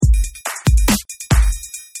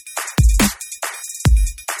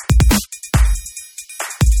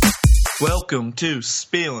Welcome to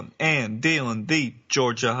Spielin and Dealin, the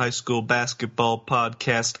Georgia High School basketball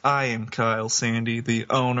podcast. I am Kyle Sandy, the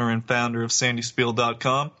owner and founder of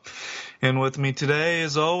SandySpiel.com. And with me today,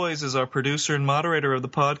 as always, is our producer and moderator of the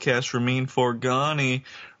podcast, Ramin Forghani.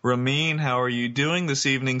 Ramin, how are you doing this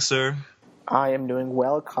evening, sir? I am doing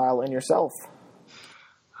well, Kyle, and yourself?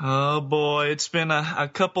 Oh, boy, it's been a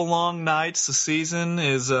couple long nights. The season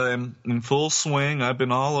is in full swing. I've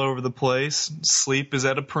been all over the place. Sleep is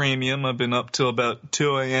at a premium. I've been up till about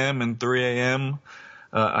 2 a.m. and 3 a.m.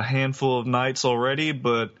 A handful of nights already,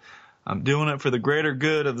 but I'm doing it for the greater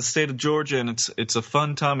good of the state of Georgia, and it's a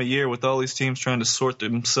fun time of year with all these teams trying to sort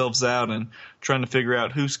themselves out and trying to figure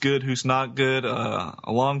out who's good, who's not good. A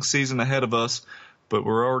long season ahead of us, but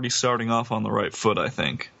we're already starting off on the right foot, I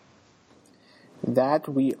think. That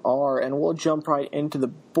we are, and we'll jump right into the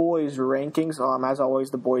boys' rankings. As always,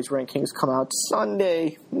 the boys' rankings come out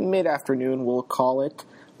Sunday, mid-afternoon, we'll call it.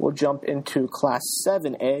 We'll jump into Class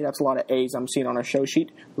 7A. That's a lot of A's I'm seeing on our show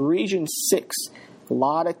sheet. Region 6. A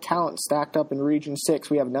lot of talent stacked up in Region 6.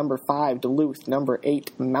 We have number 5, Duluth, number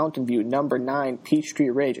 8, Mountain View, number 9, Peachtree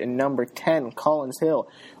Ridge, and number 10, Collins Hill.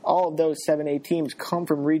 All of those 7A teams come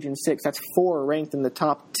from Region 6. That's 4 ranked in the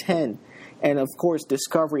top 10. And, of course,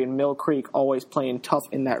 Discovery and Mill Creek always playing tough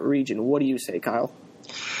in that region. What do you say, Kyle?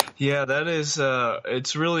 Yeah, that is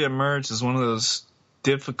it's really emerged as one of those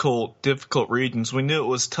difficult regions. We knew it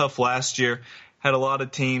was tough last year. Had a lot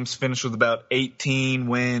of teams finish with about 18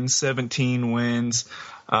 wins, 17 wins,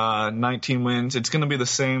 19 wins. It's going to be the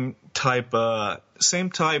same type of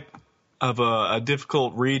a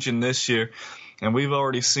difficult region this year. And we've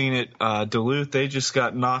already seen it. Duluth, they just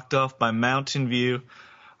got knocked off by Mountain View.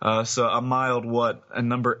 So a mild, a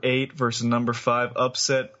number 8 versus number 5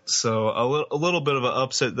 upset. So a little bit of an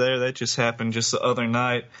upset there. That just happened just the other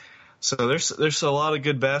night. So there's a lot of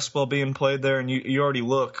good basketball being played there, and you already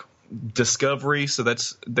look Discovery. So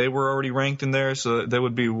they were already ranked in there. So that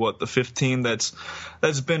would be the 15 that's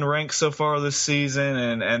been ranked so far this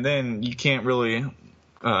season, and then you can't really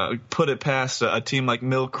put it past a team like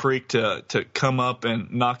Mill Creek to come up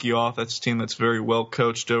and knock you off. That's a team that's very well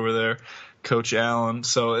coached over there. Coach Allen.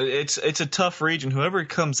 So it's a tough region. Whoever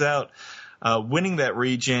comes out winning that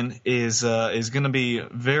region is going to be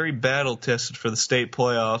very battle tested for the state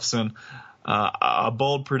playoffs. And a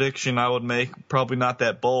bold prediction I would make, probably not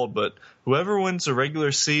that bold, but whoever wins the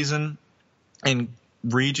regular season in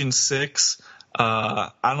Region 6, I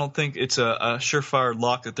don't think it's a surefire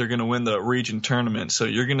lock that they're going to win the region tournament. So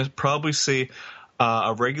you're going to probably see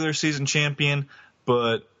a regular season champion,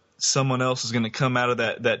 but someone else is going to come out of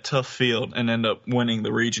that tough field and end up winning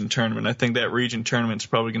the region tournament. I think that region tournament is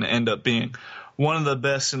probably going to end up being one of the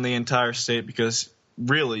best in the entire state because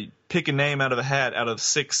really pick a name out of a hat out of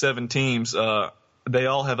 6-7 teams. They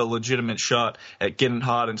all have a legitimate shot at getting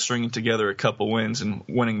hot and stringing together a couple wins and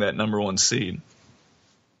winning that number 1 seed.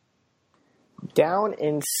 Down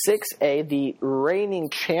in 6A, the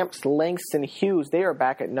reigning champs Langston Hughes, they are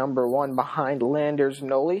back at number 1 behind Landers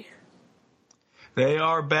Noli. They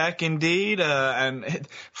are back indeed, and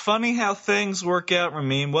funny how things work out,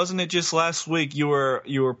 Ramin. Wasn't it just last week you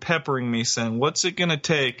were peppering me saying, "What's it going to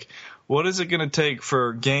take? What is it going to take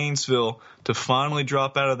for Gainesville to finally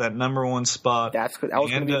drop out of that number 1 spot?" That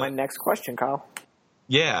was going to be my next question, Kyle.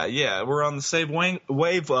 Yeah, we're on the same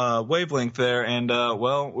wavelength there, and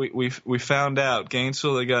we found out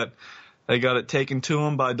Gainesville they got it taken to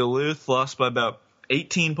them by Duluth, lost by about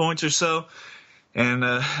 18 points or so. And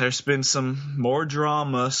there's been some more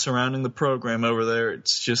drama surrounding the program over there.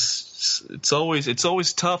 It's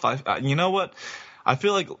always tough. You know what? I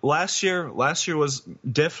feel like last year was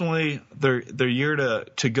definitely their year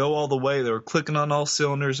to go all the way. They were clicking on all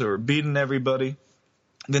cylinders. They were beating everybody.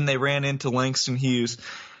 Then they ran into Langston Hughes,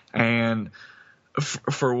 and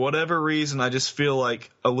for whatever reason, I just feel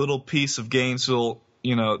like a little piece of Gainesville.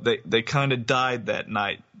 They kind of died that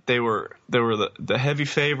night. They were the heavy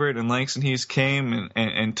favorite, and Langston Hughes came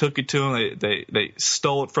and took it to them. They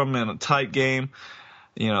stole it from them in a tight game,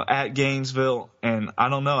 at Gainesville. And I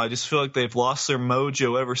don't know. I just feel like they've lost their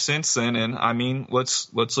mojo ever since then. And I mean,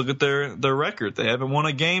 let's look at their record. They haven't won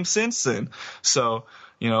a game since then. So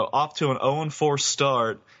off to an 0-4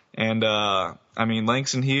 start. And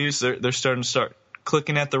Langston Hughes, they're starting to start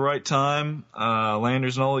clicking at the right time.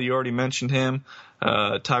 Landers Noli, you already mentioned him.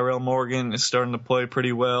 Tyrell Morgan is starting to play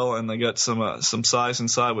pretty well, and they got some size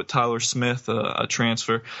inside with Tyler Smith, a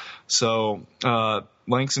transfer. So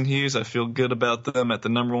Langston Hughes, I feel good about them at the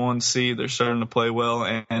number 1 seed. They're starting to play well,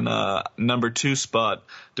 and number 2 spot,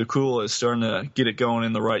 DeCool is starting to get it going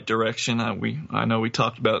in the right direction. I know we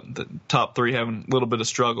talked about the top 3 having a little bit of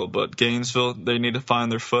struggle, but Gainesville, they need to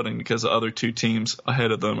find their footing because the other 2 teams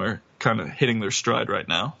ahead of them are kind of hitting their stride right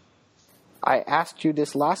now. I asked you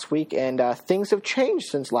this last week, and things have changed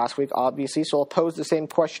since last week, obviously, so I'll pose the same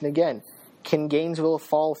question again. Can Gainesville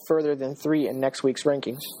fall further than 3 in next week's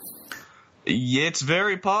rankings? Yeah, it's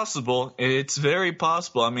very possible. It's very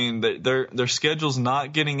possible. I mean, their schedule's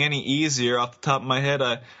not getting any easier. Off the top of my head,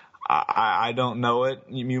 I don't know it.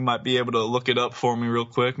 You might be able to look it up for me real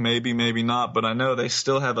quick. Maybe, maybe not. But I know they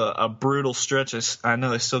still have a brutal stretch. I know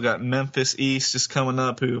they still got Memphis East is coming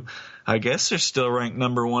up, who I guess they're still ranked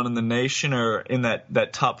number 1 in the nation or in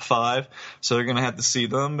that top 5. So they're going to have to see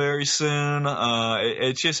them very soon.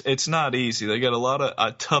 It's not easy. They got a lot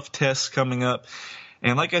of tough tests coming up.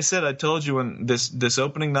 And like I said, I told you in this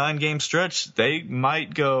opening 9-game stretch, they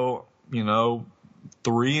might go,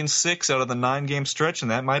 3-6 out of the 9-game stretch, and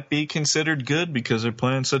that might be considered good because they're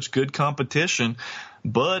playing such good competition.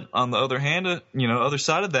 But on the other hand, other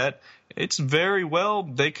side of that, it's very well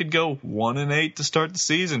they could go 1-8 to start the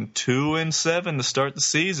season, 2-7 to start the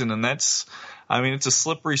season, and it's a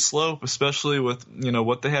slippery slope, especially with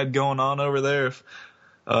what they had going on over there. If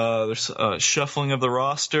there's shuffling of the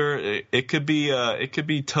roster, it could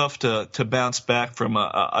be tough to bounce back from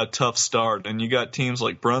a tough start. And you got teams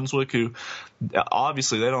like Brunswick who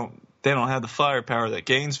obviously they don't have the firepower that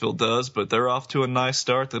Gainesville does, but they're off to a nice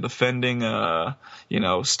start. The defending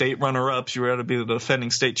state runner-ups. You were to be the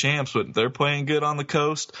defending state champs, but they're playing good on the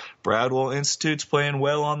coast. Bradwell Institute's playing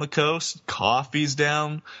well on the coast. Coffee's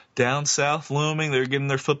down south looming. They're getting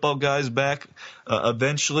their football guys back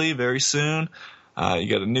eventually, very soon. You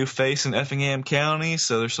got a new face in Effingham County,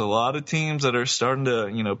 so there's a lot of teams that are starting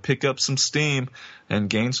to, pick up some steam, and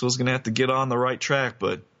Gainesville's going to have to get on the right track.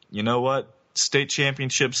 But you know what? State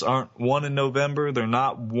championships aren't won in November. They're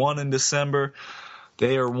not won in December.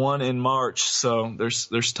 They are won in March. So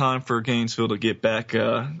there's time for Gainesville to get back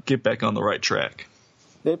on the right track.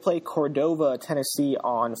 They play Cordova, Tennessee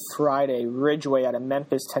on Friday, Ridgeway out of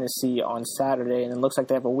Memphis, Tennessee on Saturday, and it looks like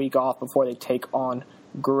they have a week off before they take on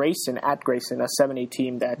Grayson, a 7A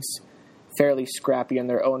team that's fairly scrappy in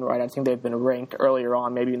their own right. I think they've been ranked earlier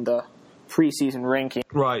on, maybe in the preseason ranking.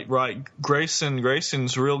 Right.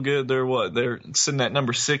 Grayson's real good. They're sitting at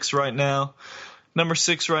number 6 right now. Number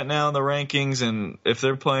 6 right now in the rankings, and if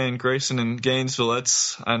they're playing Grayson and Gainesville,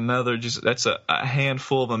 that's a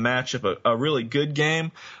handful of a matchup, a really good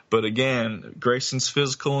game. But again, Grayson's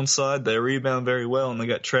physical inside. They rebound very well, and they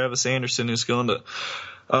got Travis Anderson who's going to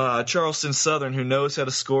Charleston Southern, who knows how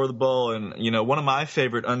to score the ball. And, one of my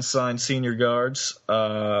favorite unsigned senior guards,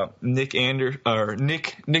 Nick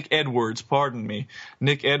Edwards, pardon me.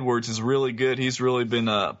 Nick Edwards is really good. He's really been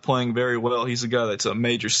playing very well. He's a guy that's a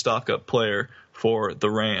major stock-up player for the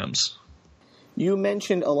Rams. You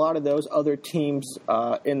mentioned a lot of those other teams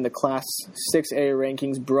in the Class 6A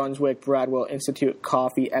rankings: Brunswick, Bradwell Institute,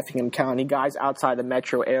 Coffee, Effingham County, guys outside the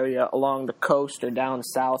metro area, along the coast or down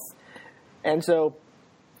south. And so,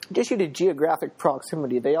 just due to geographic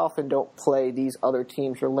proximity, they often don't play these other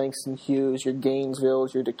teams, your Langston Hughes, your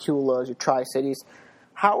Gainesvilles, your DeCulas, your Tri-Cities.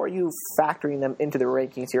 How are you factoring them into the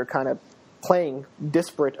rankings here, kind of playing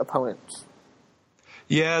disparate opponents?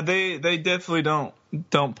 Yeah, they definitely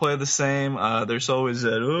don't play the same. There's always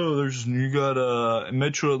that, you got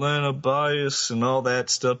Metro Atlanta bias and all that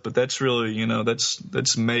stuff, but that's really,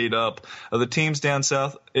 that's made up. The teams down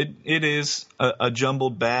south, it is a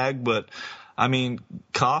jumbled bag, but I mean,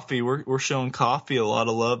 Coffee, we're showing Coffee a lot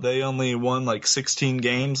of love. They only won like 16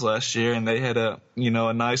 games last year, and they had a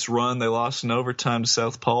nice run. They lost in overtime to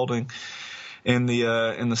South Paulding in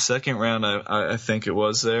the second round, I think it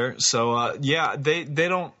was there. So they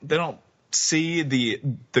don't see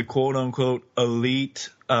the quote unquote elite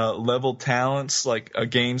level talents like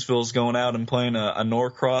Gainesville's going out and playing a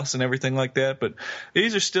Norcross and everything like that. But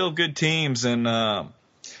these are still good teams, and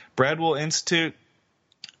Bradwell Institute.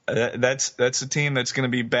 That's a team that's going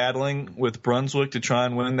to be battling with Brunswick to try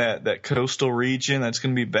and win that coastal region. That's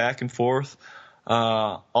going to be back and forth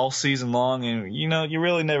all season long. And, you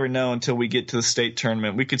really never know until we get to the state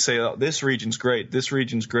tournament. We could say, oh, this region's great. This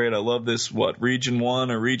region's great. I love this, Region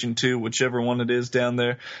 1 or Region 2, whichever one it is down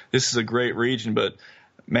there. This is a great region. But,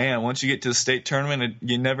 man, once you get to the state tournament,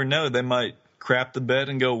 you never know. They might crap the bed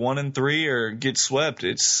and go 1-3 or get swept.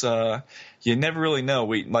 It's you never really know.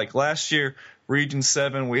 Like last year, Region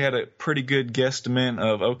 7, we had a pretty good guesstimate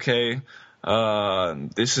of, okay,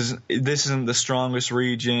 this isn't the strongest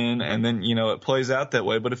region, and then it plays out that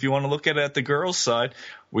way. But if you want to look at it at the girls' side,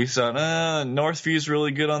 we thought Northview's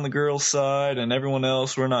really good on the girls' side, and everyone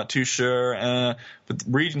else we're not too sure. But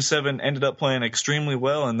Region 7 ended up playing extremely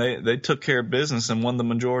well, and they took care of business and won the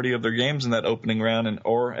majority of their games in that opening round,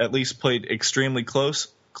 or at least played extremely close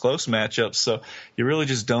matchups. So you really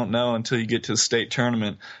just don't know until you get to the state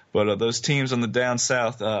tournament. But those teams on the down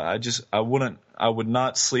south, I would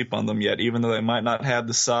not sleep on them yet, even though they might not have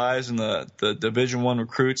the size and the Division I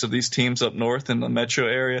recruits of these teams up north in the metro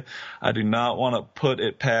area. I do not want to put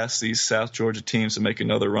it past these South Georgia teams to make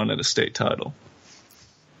another run at a state title.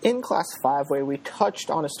 In Class 5A, we touched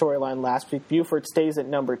on a storyline last week. Buford stays at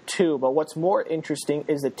number 2, but what's more interesting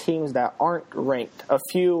is the teams that aren't ranked. A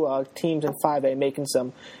few teams in 5A making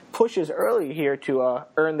some pushes early here to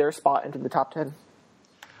earn their spot into the top 10.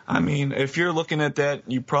 I mean, if you're looking at that,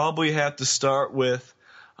 you probably have to start with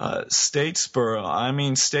Statesboro. I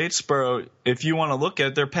mean, Statesboro, if you want to look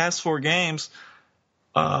at their past 4 games,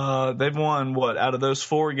 they've won, out of those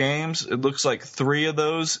 4 games, it looks like 3 of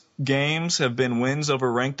those games have been wins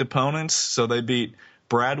over ranked opponents. So they beat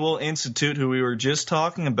Bradwell Institute, who we were just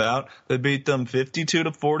talking about. They beat them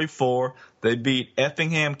 52-44. They beat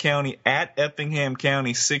Effingham County at Effingham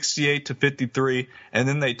County 68-53. And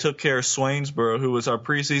then they took care of Swainsboro, who was our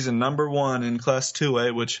preseason number 1 in Class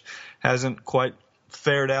 2A, which hasn't quite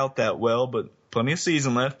fared out that well, but plenty of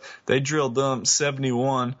season left. They drilled them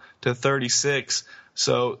 71-36.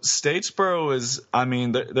 So Statesboro is, I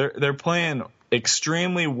mean, they're playing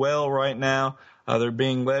extremely well right now. They're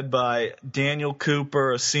being led by Daniel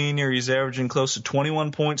Cooper, a senior. He's averaging close to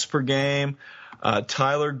 21 points per game.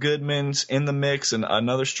 Tyler Goodman's in the mix, and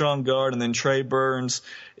another strong guard. And then Trey Burns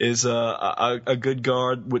is a good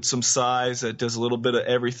guard with some size that does a little bit of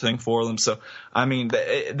everything for them. So, I mean,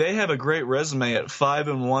 they have a great resume at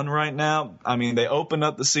 5-1 right now. I mean, they opened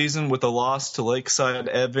up the season with a loss to Lakeside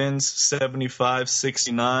Evans,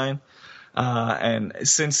 75-69. And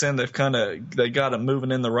since then, they got it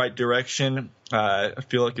moving in the right direction. I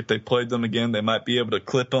feel like if they played them again, they might be able to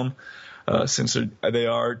clip them, since they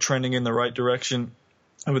are trending in the right direction.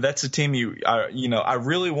 But that's a team I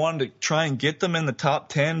really wanted to try and get them in the top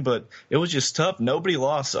 10, but it was just tough. Nobody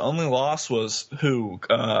lost. The only loss was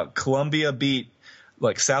Columbia beat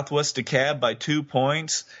Southwest DeKalb by 2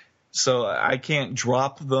 points. So I can't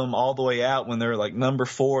drop them all the way out when they're number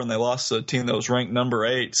 4 and they lost to a team that was ranked number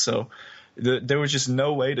 8. So there was just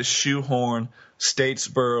no way to shoehorn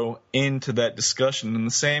Statesboro into that discussion. And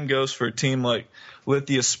the same goes for a team like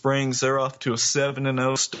Lithia Springs. They're off to a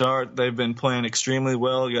 7-0 start. They've been playing extremely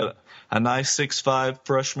well. You got a nice 6'5"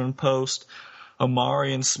 freshman post,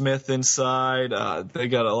 Amarian Smith inside. They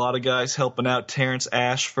got a lot of guys helping out. Terrence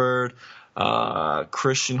Ashford,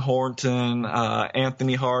 Christian Horton,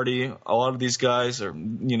 Anthony Hardy. A lot of these guys are,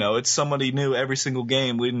 it's somebody new every single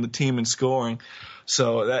game leading the team in scoring.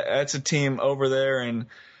 So that's a team over there in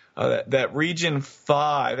that Region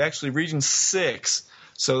 5, actually Region 6.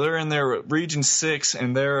 So they're in their Region 6,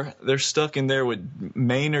 and they're stuck in there with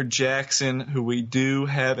Maynard Jackson, who we do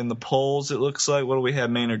have in the polls, it looks like. What do we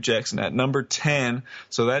have Maynard Jackson at? Number 10.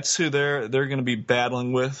 So that's who they're going to be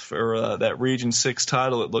battling with for that Region 6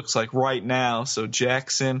 title, it looks like right now. So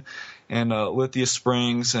Jackson and Lithia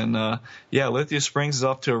Springs. And, Lithia Springs is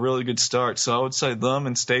off to a really good start. So I would say them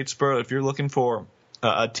and Statesboro, if you're looking for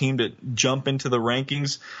a team to jump into the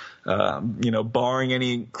rankings, barring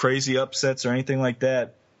any crazy upsets or anything like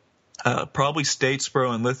that, probably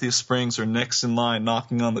Statesboro and Lithia Springs are next in line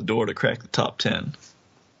knocking on the door to crack the top 10.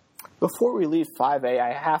 Before we leave 5A,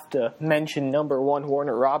 I have to mention number 1,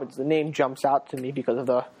 Warner Robins. The name jumps out to me because of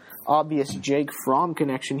the obvious Jake Fromm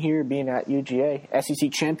connection here, being at UGA.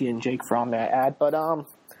 SEC champion Jake Fromm, may I add. But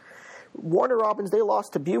Warner Robins, they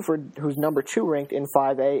lost to Buford, who's number 2 ranked in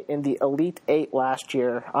 5A, in the Elite 8 last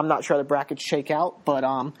year. I'm not sure how the brackets shake out, but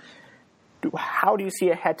how do you see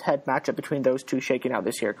a head-to-head matchup between those two shaking out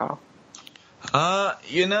this year, Kyle?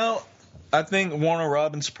 I think Warner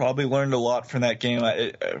Robins probably learned a lot from that game.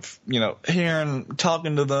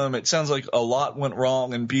 Talking to them, it sounds like a lot went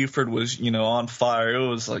wrong, and Buford was, on fire. It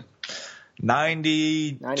was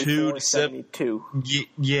 92-72.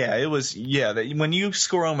 Yeah, it was. Yeah, when you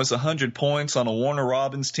score almost 100 points on a Warner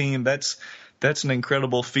Robins team, that's an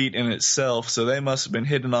incredible feat in itself. So they must have been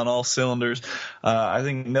hitting on all cylinders. I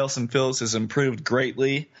think Nelson Phillips has improved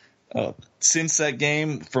greatly since that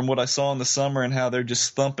game, from what I saw in the summer and how they're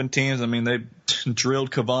just thumping teams. I mean, they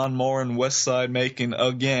drilled Kevon Moore and Westside Macon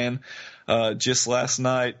again just last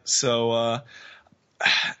night. So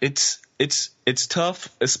it's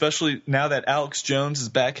tough, especially now that Alex Jones is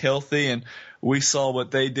back healthy, and we saw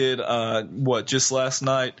what they did just last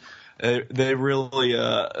night They really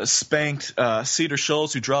spanked Cedar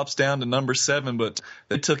Shoals, who drops down to number 7, but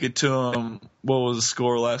they took it to them. What was the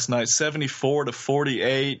score last night?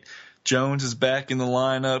 74-48. Jones is back in the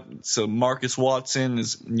lineup, so Marcus Watson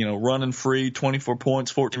is, running free, 24 points,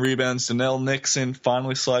 14 rebounds. Danell Nixon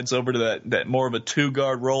finally slides over to that more of a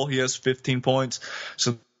 2-guard role. He has 15 points.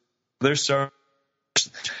 So they're starting.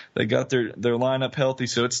 They got their lineup healthy,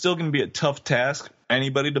 so it's still going to be a tough task for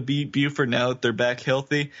anybody to beat Buford now that they're back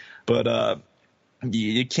healthy. But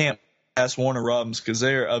you can't pass Warner Robins because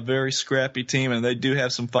they're a very scrappy team, and they do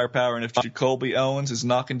have some firepower. And if Jacoby Owens is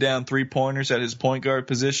knocking down three-pointers at his point guard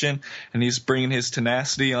position, and he's bringing his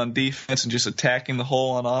tenacity on defense and just attacking the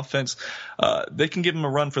hole on offense, they can give him a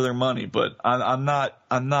run for their money. But I'm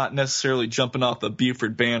not necessarily jumping off the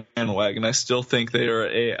Buford bandwagon. I still think they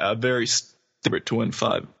are a very favorite to win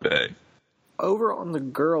 5A. Over on the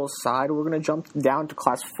girls' side, we're going to jump down to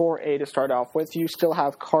Class 4A to start off with. You still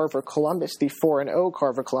have Carver Columbus, the 4-0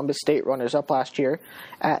 Carver Columbus, state runners-up last year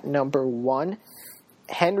at number 1.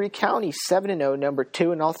 Henry County, 7-0, number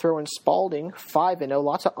 2, and I'll throw in Spalding, 5-0.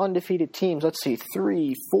 Lots of undefeated teams. Let's see,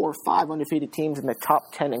 3, 4, 5 undefeated teams in the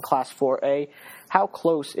top 10 in Class 4A. How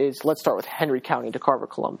close is, let's start with Henry County to Carver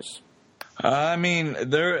Columbus? I mean,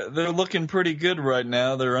 they're looking pretty good right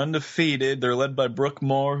now. They're undefeated. They're led by Brooke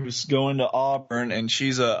Moore, who's going to Auburn, and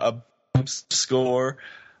she's a scorer.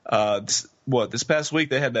 This past week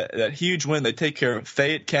they had that huge win. They take care of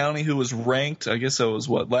Fayette County, who was ranked, I guess it was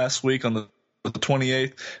last week on the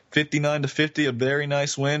 28th, 59-50, a very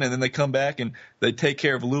nice win. And then they come back and they take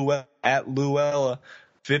care of Luella at Luella,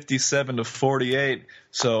 57-48.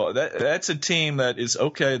 So that's a team that is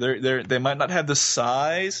okay. They might not have the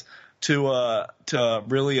size to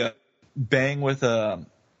really bang with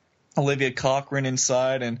Olivia Cochran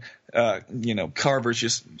inside, and Carver's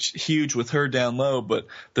just huge with her down low, but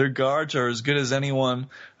their guards are as good as anyone.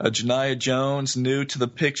 Janiah Jones, new to the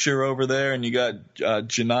picture over there, and you got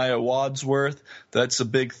Janiah Wadsworth. That's a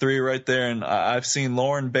big 3 right there, and I've seen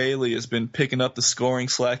Lauren Bailey has been picking up the scoring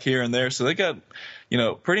slack here and there, so they got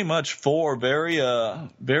pretty much 4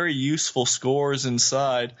 very useful scorers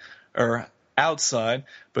inside, or outside,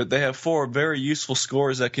 but they have 4 very useful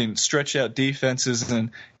scorers that can stretch out defenses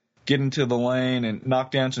and get into the lane and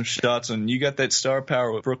knock down some shots. And you got that star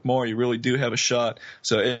power with Brooke Moore, you really do have a shot.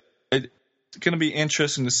 So it's going to be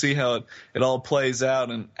interesting to see how it all plays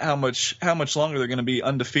out and how much longer they're going to be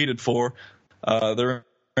undefeated for. They're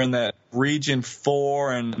in that Region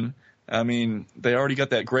 4, and I mean, they already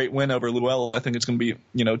got that great win over Luella. I think it's going to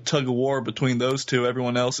be, tug of war between those two.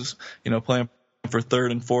 Everyone else is, playing for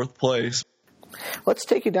 3rd and 4th place. Let's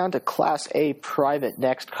take you down to Class A private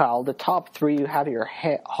next, Kyle. The top 3, you have your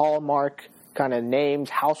hallmark kind of names,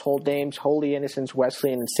 household names, Holy Innocents,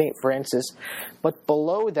 Wesleyan, and St. Francis. But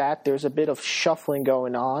below that, there's a bit of shuffling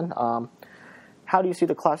going on. How do you see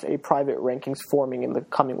the Class A private rankings forming in the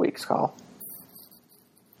coming weeks, Kyle?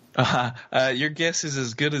 Your guess is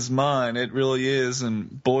as good as mine. It really is.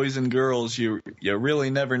 And boys and girls, you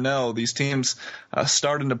really never know. These teams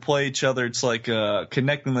starting to play each other. It's like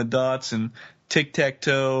connecting the dots and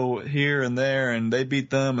tic-tac-toe here and there, and they beat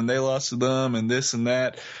them and they lost to them and this and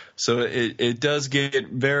that. So it does get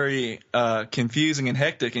very confusing and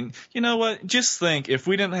hectic. And you know what? Just think, if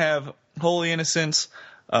we didn't have Holy Innocents,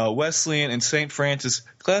 Wesleyan, and St. Francis,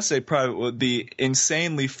 Class A private would be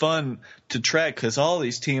insanely fun to track because all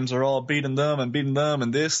these teams are all beating them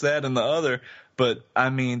and this, that, and the other. But, I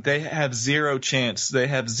mean, they have zero chance. They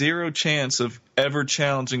have zero chance of ever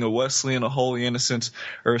challenging a Wesleyan, a Holy Innocents,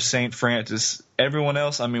 or a St. Francis. Everyone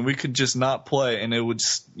else, I mean, we could just not play, and it would,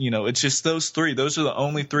 it's just those 3. Those are the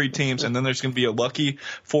only 3 teams, and then there's going to be a lucky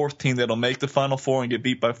 4th team that'll make the Final Four and get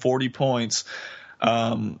beat by 40 points.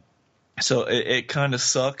 So it kind of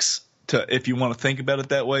sucks if you want to think about it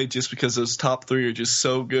that way, just because those top 3 are just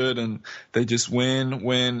so good, and they just win,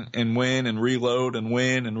 and reload, and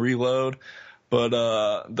win, and reload. But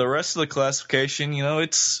the rest of the classification,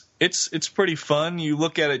 it's pretty fun. You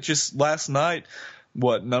look at it just last night,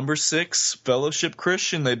 number 6, Fellowship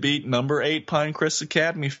Christian, they beat number 8, Pinecrest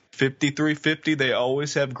Academy, 53-50. They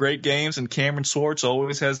always have great games, and Cameron Swartz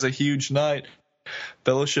always has a huge night.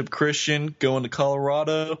 Fellowship Christian going to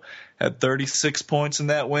Colorado, had 36 points in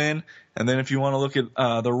that win. And then if you want to look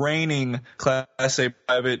at the reigning Class A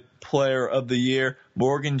private player of the year,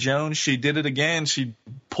 Morgan Jones, she did it again. She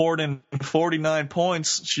poured in 49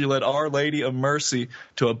 points. She led Our Lady of Mercy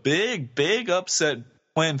to a big upset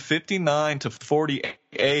win,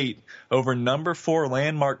 59-48 over number 4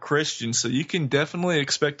 Landmark Christian. So you can definitely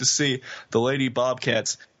expect to see the Lady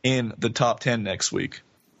Bobcats in the top 10 next week.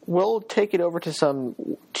 We'll take it over to some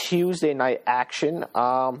Tuesday night action.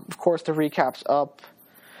 Of course, the recap's up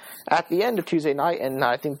At the end of Tuesday night, and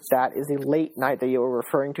I think that is the late night that you were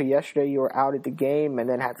referring to yesterday, you were out at the game and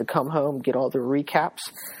then had to come home, get all the recaps.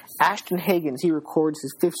 Ashton Hagans, he records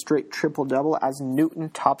his 5th straight triple-double as Newton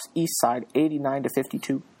tops Eastside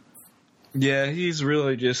 89-52. Yeah, he's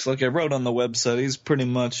really just, like I wrote on the website, he's pretty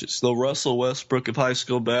much it's the Russell Westbrook of high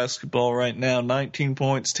school basketball right now. 19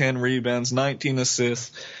 points, 10 rebounds, 19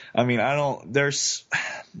 assists. I mean,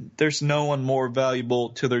 there's no one more valuable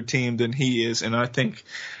to their team than he is, and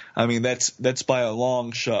I mean, that's by a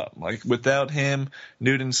long shot. Like, without him,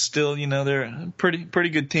 Newton's still, they're a pretty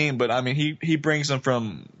good team, but I mean, he brings them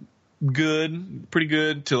from pretty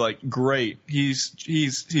good to like great.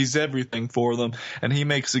 He's everything for them, and he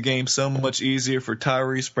makes the game so much easier for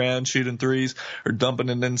Tyrese Brown shooting threes or dumping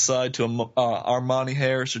it inside to Armani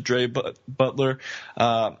Harris or Dre Butler.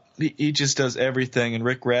 He just does everything, and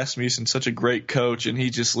Rick Rasmussen's such a great coach, and he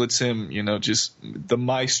just lets him, just the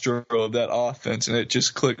maestro of that offense, and it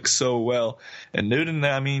just clicks so well. And Newton,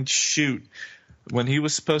 I mean, shoot. When he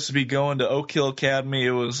was supposed to be going to Oak Hill Academy,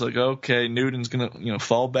 it was like, okay, Newton's going to,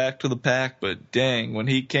 fall back to the pack. But dang, when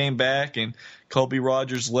he came back and Colby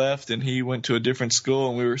Rogers left and he went to a different school,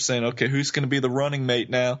 and we were saying, okay, who's going to be the running mate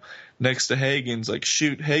now next to Hagans? Like,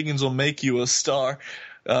 shoot, Hagans will make you a star.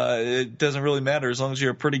 It doesn't really matter. As long as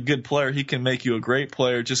you're a pretty good player, he can make you a great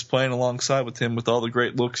player just playing alongside with him with all the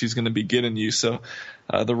great looks he's going to be getting you. So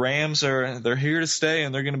the Rams they're here to stay,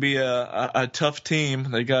 and they're going to be a tough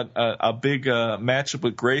team. They got a big matchup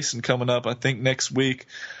with Grayson coming up, I think, next week.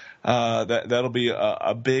 That'll be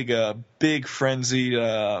a big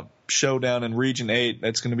frenzied showdown in Region 8.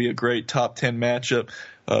 That's going to be a great top 10 matchup.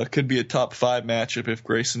 Could be a top 5 matchup if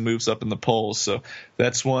Grayson moves up in the polls. So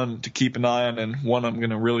that's one to keep an eye on, and one I'm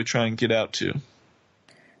going to really try and get out to.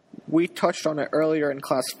 We touched on it earlier in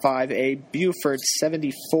Class 5A. Buford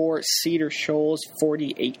 74, Cedar Shoals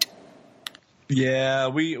 48. Yeah,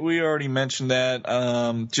 we already mentioned that.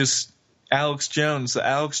 Just Alex Jones, the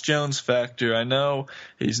Alex Jones factor. I know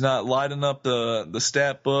he's not lighting up the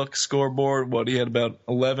stat book scoreboard. He had about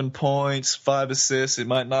 11 points, 5 assists. It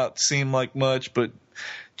might not seem like much, but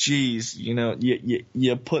geez,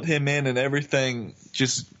 you put him in and everything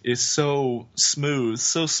just is so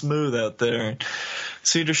smooth out there.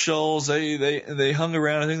 Cedar Shoals, they hung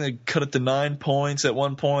around. I think they cut it to 9 points at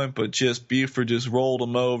one point, but just Buford just rolled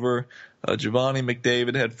them over. Giovanni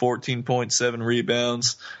McDavid had 14.7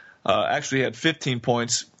 rebounds. Actually had 15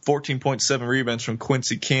 points, 14.7 rebounds from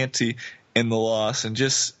Quincy Canty in the loss. And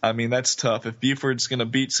just, I mean, that's tough. If Buford's going to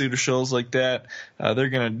beat Cedar Shoals like that, they're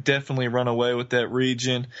going to definitely run away with that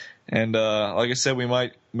region. And like I said, we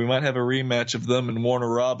might have a rematch of them and Warner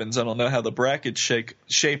Robins. I don't know how the brackets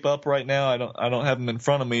shape up right now. I don't have them in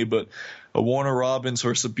front of me, but a Warner Robins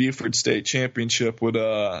versus a Buford State championship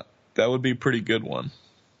that would be a pretty good one.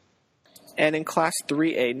 And in Class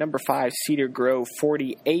 3A, number 5, Cedar Grove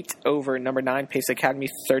 48 over number 9, Pace Academy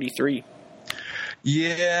 33.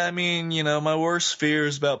 Yeah, I mean, my worst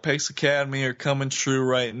fears about Pace Academy are coming true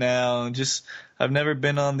right now. And I've never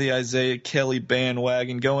been on the Isaiah Kelly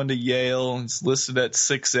bandwagon. Going to Yale, he's listed at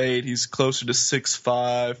 6'8". He's closer to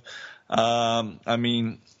 6'5". I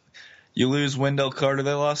mean, you lose Wendell Carter.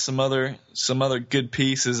 They lost some other good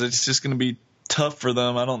pieces. It's just going to be tough for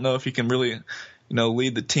them. I don't know if he can really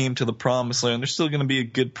lead the team to the promised land. They're still going to be a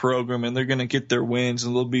good program, and they're going to get their wins,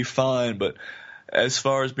 and they'll be fine. But as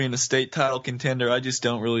far as being a state title contender, I just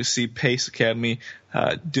don't really see Pace Academy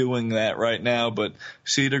doing that right now. But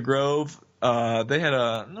Cedar Grove, they had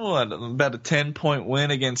about a 10-point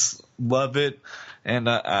win against Lovett, and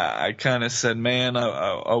I kind of said, man,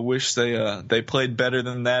 I wish they played better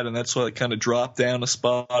than that, and that's why they kind of dropped down a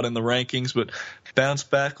spot in the rankings. But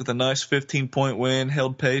bounced back with a nice 15-point win,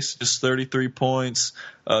 held pace just 33 points.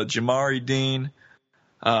 Jamari Dean,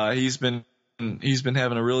 he's been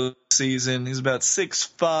having a really good season. He's about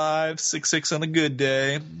 6'5", 6'6" on a good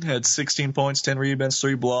day. Had 16 points, 10 rebounds,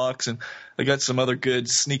 3 blocks, and they got some other good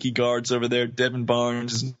sneaky guards over there. Devin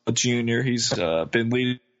Barnes is a junior. He's been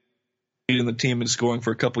leading the team in scoring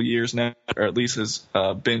for a couple years now, or at least has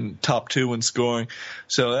been top 2 in scoring.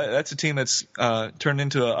 So that's a team that's turned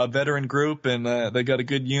into a veteran group, and they got a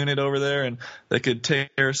good unit over there, and they could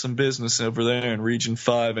take care of some business over there in Region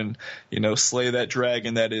 5 and, slay that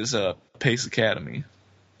dragon that is Pace Academy.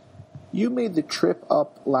 You made the trip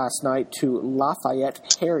up last night to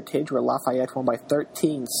Lafayette Heritage, where Lafayette won by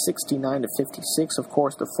 13, 69-56. Of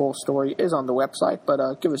course, the full story is on the website,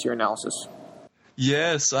 but give us your analysis.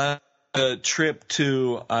 Yes, I a trip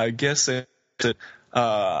to, I guess,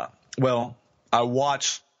 I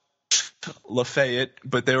watched LaFayette,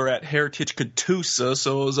 but they were at Heritage Catoosa,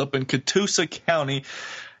 so it was up in Catoosa County,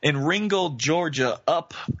 in Ringgold, Georgia,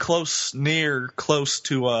 up close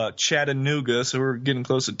to Chattanooga, so we're getting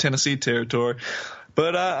close to Tennessee territory.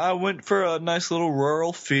 But I went for a nice little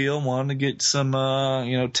rural feel, wanted to get some,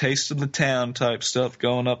 taste of the town type stuff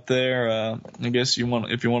going up there. I guess if you want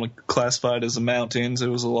to classify it as the mountains, it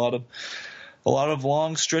was a lot of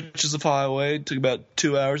long stretches of highway. It took about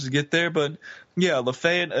 2 hours to get there. But yeah,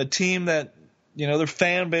 Lafayette, a team that, their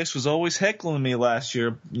fan base was always heckling me last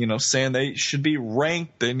year, saying they should be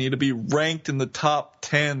ranked. They need to be ranked in the top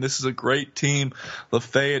 10. This is a great team.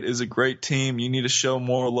 Lafayette is a great team. You need to show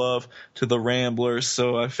more love to the Ramblers.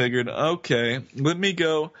 So I figured, okay, let me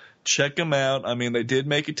go check them out. I mean, they did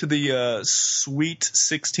make it to the Sweet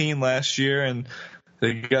 16 last year, and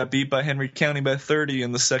they got beat by Henry County by 30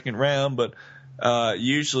 in the second round, but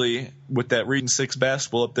usually with that Region 6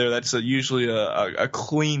 basketball up there, that's usually a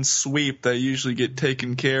clean sweep. They usually get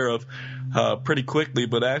taken care of pretty quickly,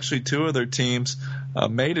 but actually two of their teams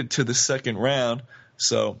made it to the second round.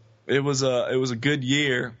 So it was a good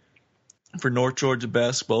year for North Georgia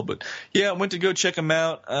basketball. But yeah, I went to go check them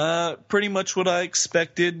out. Pretty much what I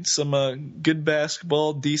expected. Some good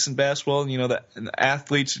basketball, decent basketball. The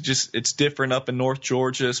athletes, it's different up in North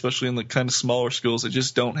Georgia, especially in the kind of smaller schools that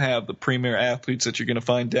just don't have the premier athletes that you're going to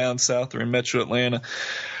find down south or in Metro Atlanta.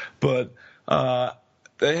 But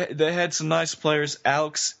they had some nice players.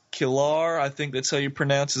 Alex Killar, I think that's how you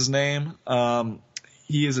pronounce his name.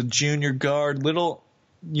 He is a junior guard,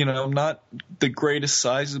 not the greatest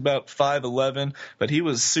size, he's about 5'11", but he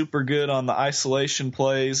was super good on the isolation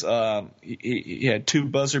plays. He had 2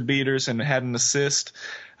 buzzer beaters and had an assist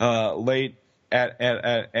late at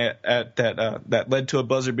that led to a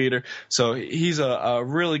buzzer beater. So he's a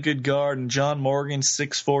really good guard. And John Morgan,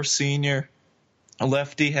 6'4" senior, a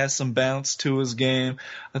lefty, has some bounce to his game.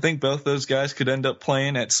 I think both those guys could end up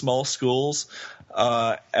playing at small schools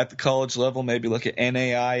at the college level, maybe like at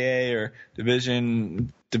NAIA or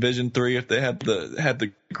Division III if they had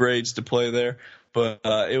the grades to play there. But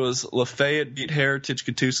it was Lafayette beat Heritage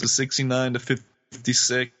Catoosa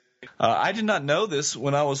 69-56. I did not know this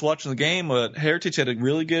when I was watching the game, but Heritage had a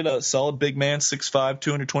really good, solid big man, 6'5",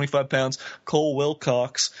 225 pounds, Cole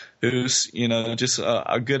Wilcox, who's, just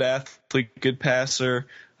a good athlete, good passer,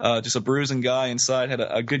 just a bruising guy inside, had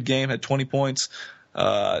a good game, had 20 points,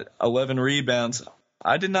 11 rebounds.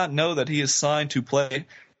 I did not know that he is signed to play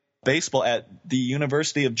baseball at the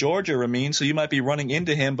University of Georgia, Ramin, so you might be running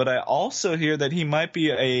into him. But I also hear that he might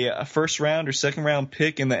be a first round or second round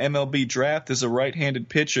pick in the MLB draft as a right-handed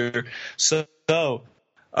pitcher. So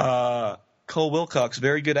Cole Wilcox,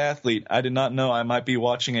 very good athlete. I did not know I might be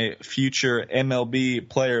watching a future MLB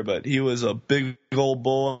player, but he was a big old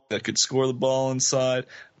boy that could score the ball inside.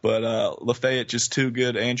 But Lafayette just too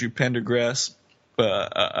good. Andrew Pendergrass,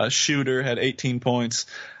 a shooter, had 18 points.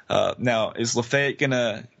 Now, is Lafayette going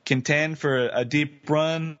to contend for a deep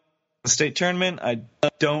run in the state tournament? I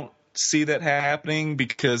don't see that happening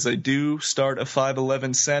because they do start a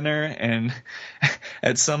 5'11" center, and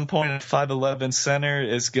at some point a 5'11" center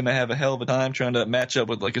is going to have a hell of a time trying to match up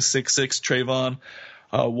with like a 6'6" Trayvon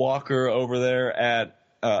Walker over there at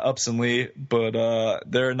Upson Lee. But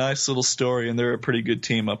they're a nice little story, and they're a pretty good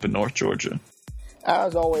team up in North Georgia.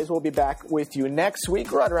 As always, we'll be back with you next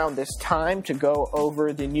week, right around this time, to go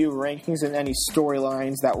over the new rankings and any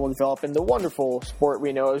storylines that will develop in the wonderful sport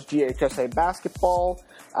we know as GHSA basketball.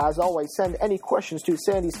 As always, send any questions to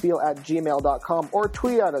sandyspiel@gmail.com or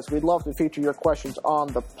tweet at us. We'd love to feature your questions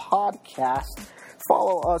on the podcast.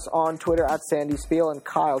 Follow us on Twitter at Sandy Spiel and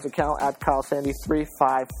Kyle's account at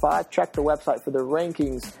KyleSandy355. Check the website for the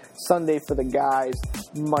rankings. Sunday for the guys,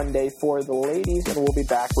 Monday for the ladies, and we'll be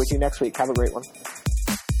back with you next week. Have a great one.